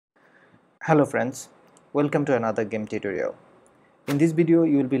Hello friends, welcome to another Gimp tutorial. In this video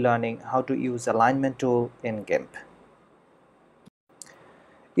you will be learning how to use alignment tool in Gimp.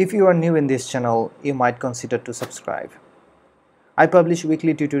 If you are new in this channel, you might consider to subscribe. I publish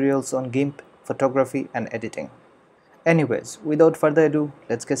weekly tutorials on Gimp, photography and editing. Anyways, without further ado,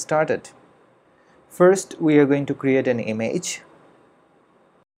 let's get started. First, we are going to create an image.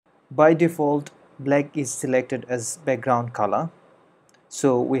 By default, black is selected as background color.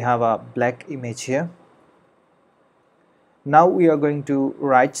 So we have a black image here. Now we are going to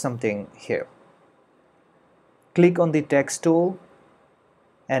write something here. Click on the text tool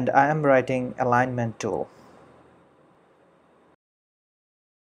and I am writing alignment tool.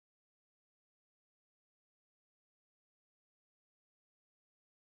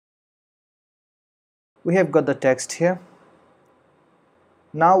 We have got the text here.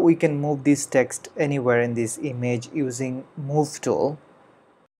 Now we can move this text anywhere in this image using move tool.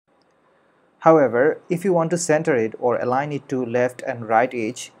 However, if you want to center it or align it to left and right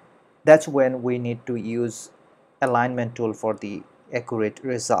edge, that's when we need to use alignment tool for the accurate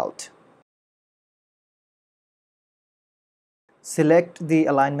result. Select the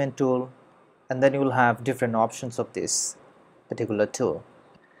alignment tool and then you will have different options of this particular tool.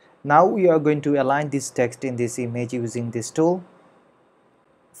 Now we are going to align this text in this image using this tool.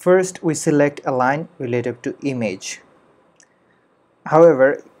 First, we select align relative to image.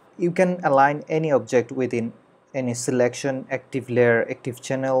 However, you can align any object within any selection, active layer, active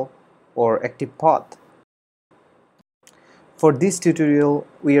channel, or active path. For this tutorial,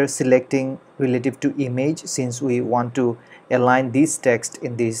 we are selecting relative to image since we want to align this text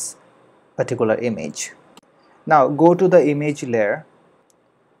in this particular image. Now go to the image layer.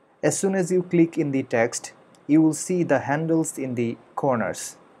 As soon as you click in the text, you will see the handles in the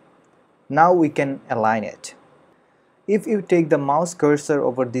corners. Now we can align it. If you take the mouse cursor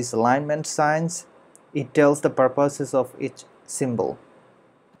over these alignment signs, it tells the purposes of each symbol.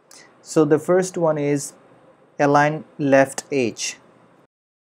 So the first one is align left edge.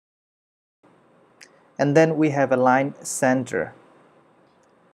 And then we have align center.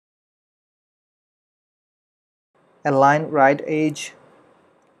 Align right edge.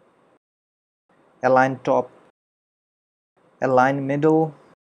 Align top. Align middle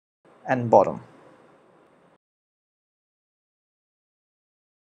and bottom.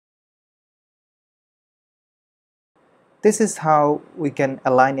 This is how we can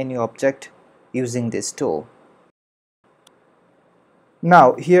align any object using this tool.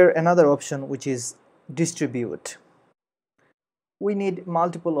 Now here another option, which is distribute. We need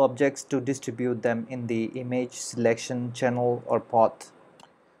multiple objects to distribute them in the image selection channel or path.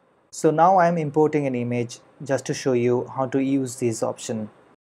 So now I am importing an image just to show you how to use this option.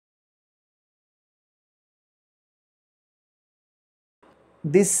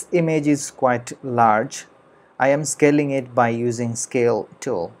 This image is quite large. I am scaling it by using scale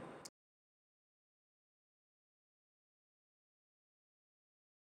tool.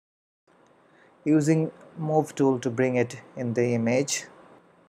 Using move tool to bring it in the image.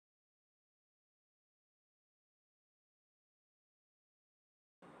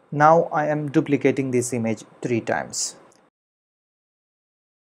 Now I am duplicating this image 3 times.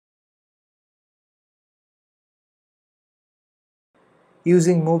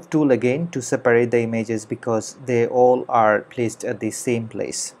 Using move tool again to separate the images because they all are placed at the same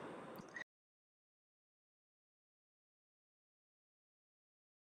place.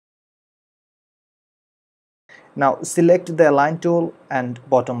 Now select the align tool and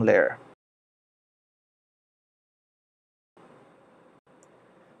bottom layer.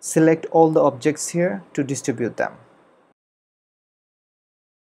 Select all the objects here to distribute them.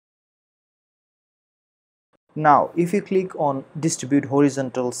 Now if you click on distribute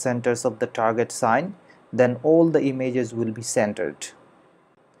horizontal centers of the target sign, then all the images will be centered.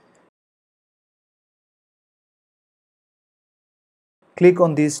 Click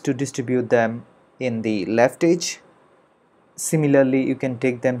on this to distribute them in the left edge. Similarly, you can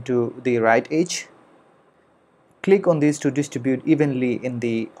take them to the right edge. Click on this to distribute evenly in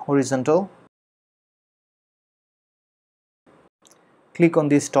the horizontal. Click on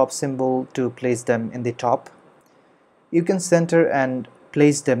this top symbol to place them in the top. You can center and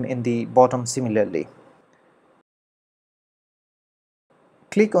place them in the bottom similarly.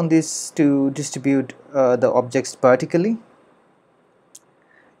 Click on this to distribute the objects vertically.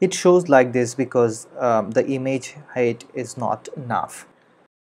 It shows like this because the image height is not enough.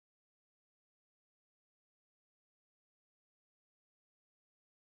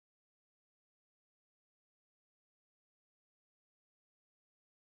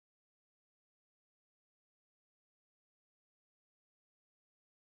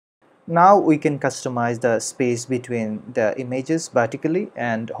 Now we can customize the space between the images vertically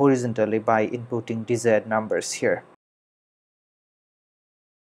and horizontally by inputting desired numbers here.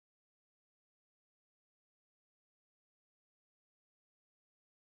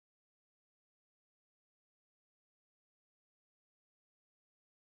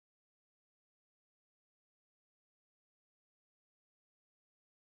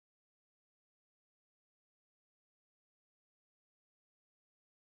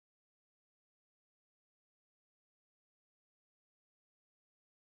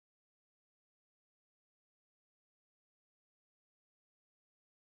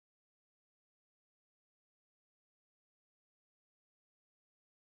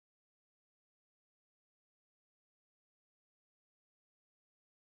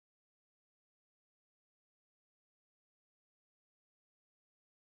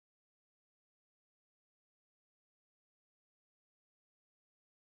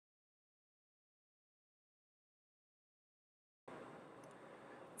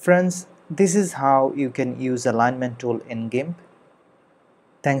 Friends, this is how you can use alignment tool in Gimp.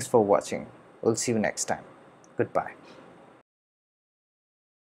 Thanks for watching. We'll see you next time. Goodbye.